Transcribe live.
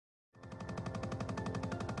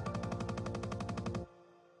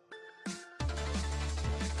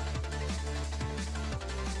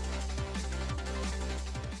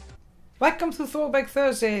Welcome to Throwback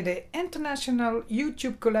Thursday, the international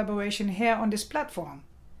YouTube collaboration here on this platform.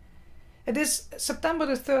 It is September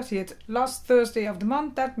the 30th, last Thursday of the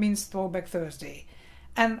month. That means Throwback Thursday.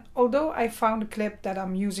 And although I found a clip that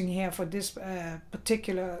I'm using here for this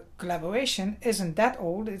particular collaboration isn't that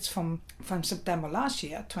old, it's from September last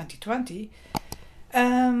year, 2020,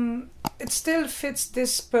 it still fits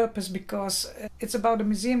this purpose because it's about a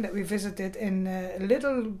museum that we visited in a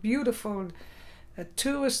little beautiful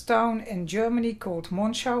tourist town in Germany called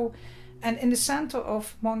Monschau. And in the center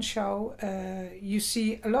of Monschau you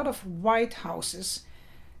see a lot of white houses,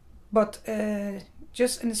 but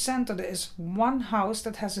just in the center there is one house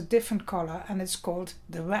that has a different color, and it's called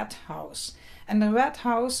the Red House. And the Red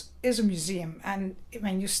House is a museum, and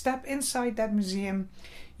when you step inside that museum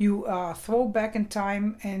you are thrown back in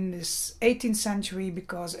time in this 18th century,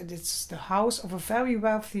 because it is the house of a very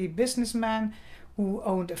wealthy businessman who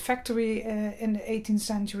owned a factory in the 18th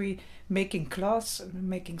century making cloths,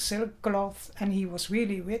 making silk cloth, and he was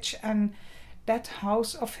really rich. And that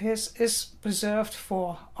house of his is preserved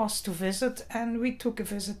for us to visit, and we took a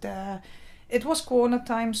visit there. It was Corona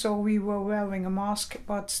time, so we were wearing a mask,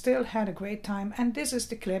 but still had a great time. And this is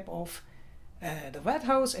the clip of the Red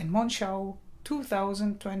House in Monschau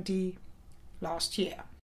 2020, last year.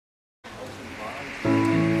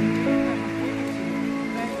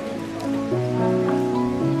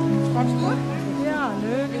 Ja,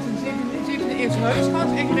 leuk. Het is een eerste huisgat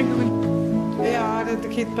en krijg nog een... Ja, dat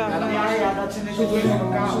giet per... Ja, dat zijn zo goed in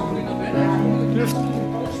elkaar. Lucht.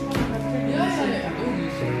 Ja.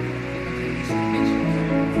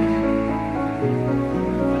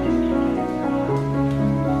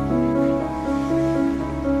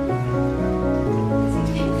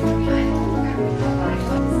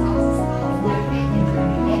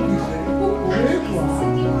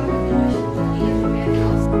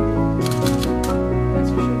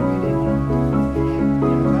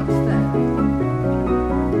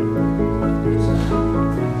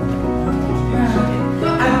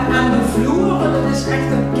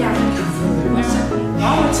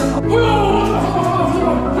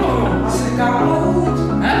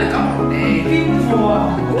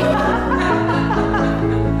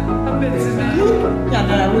 Ja,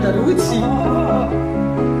 nou, hoe dat goed zien.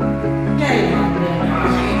 Kijk maar.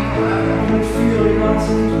 Met vuur wat.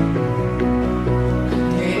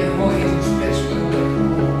 Nee, dat mooi is een spetsel.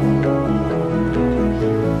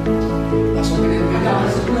 Dat is ook in het Ja, dat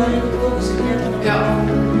is een leuke ook eens een keer. Ja,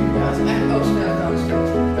 het is echt ook snel trouwens.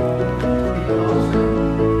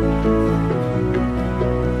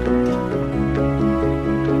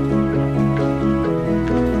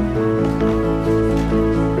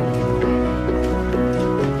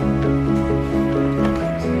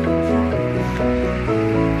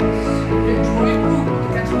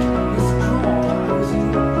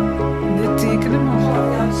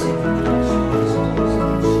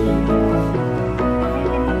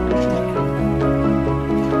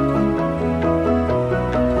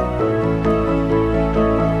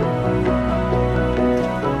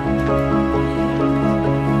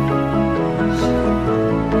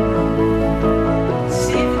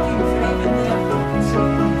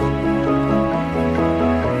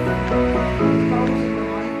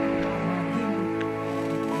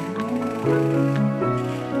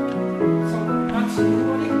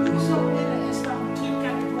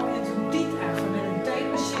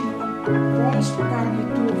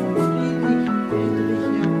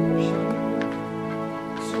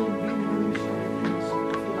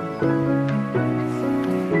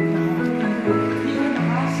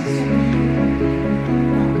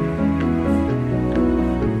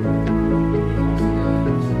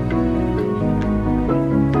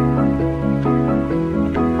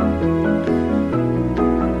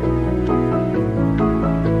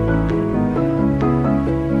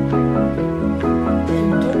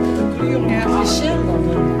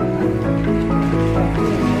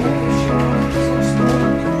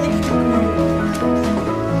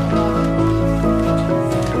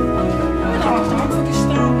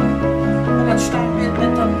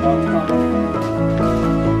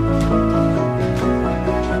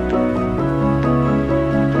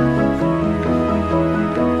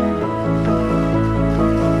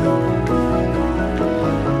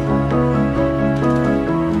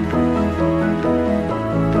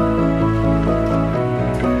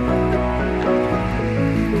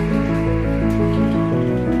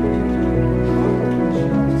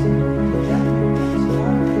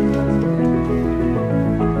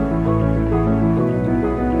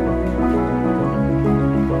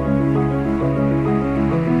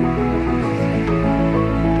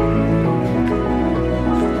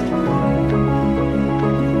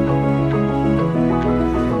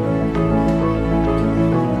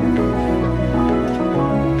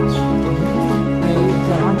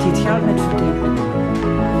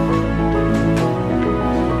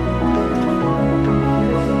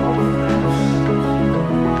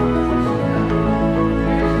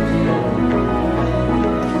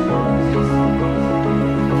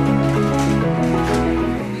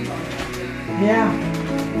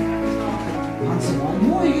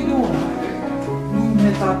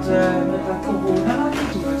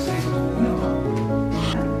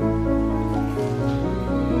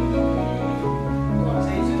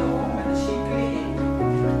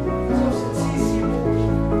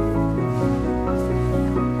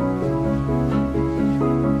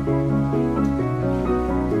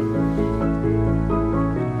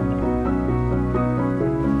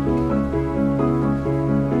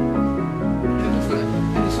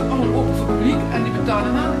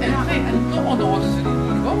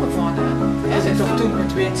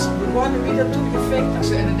 gewoon wieder to the effect. Als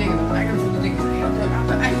ze en dan denken dat eigenlijk van de dingen, ja, daar had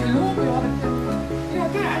er eigenlijk gelopen, ja,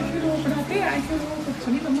 daar eigenlijk gelopen, daar eigenlijk gelopen. Het is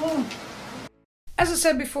niet normaal. As I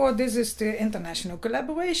said before, this is the international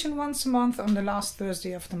collaboration. Once a month, on the last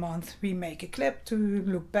Thursday of the month, we make a clip to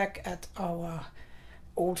look back at our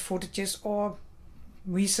old footages or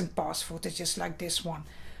recent past footages like this one.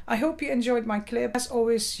 I hope you enjoyed my clip. As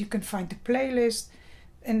always, you can find the playlist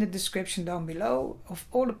in the description down below of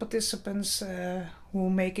all the participants who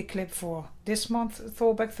make a clip for this month,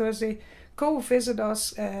 Throwback Thursday. Go visit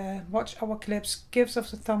us, watch our clips, give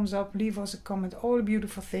us a thumbs up, leave us a comment, all the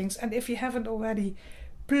beautiful things. And if you haven't already,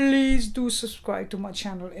 please do subscribe to my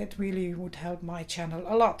channel. It really would help my channel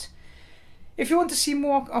a lot. If you want to see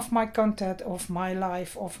more of my content, of my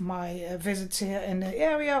life, of my visits here in the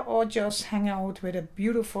area, or just hang out with a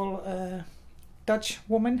beautiful Dutch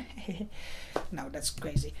woman, no, that's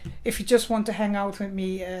crazy. If you just want to hang out with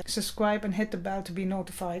me, subscribe and hit the bell to be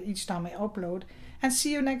notified each time I upload. And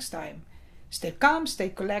see you next time. Stay calm, stay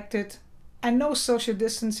collected, and no social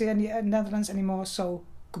distancing in the Netherlands anymore. So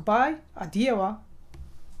goodbye, adieu.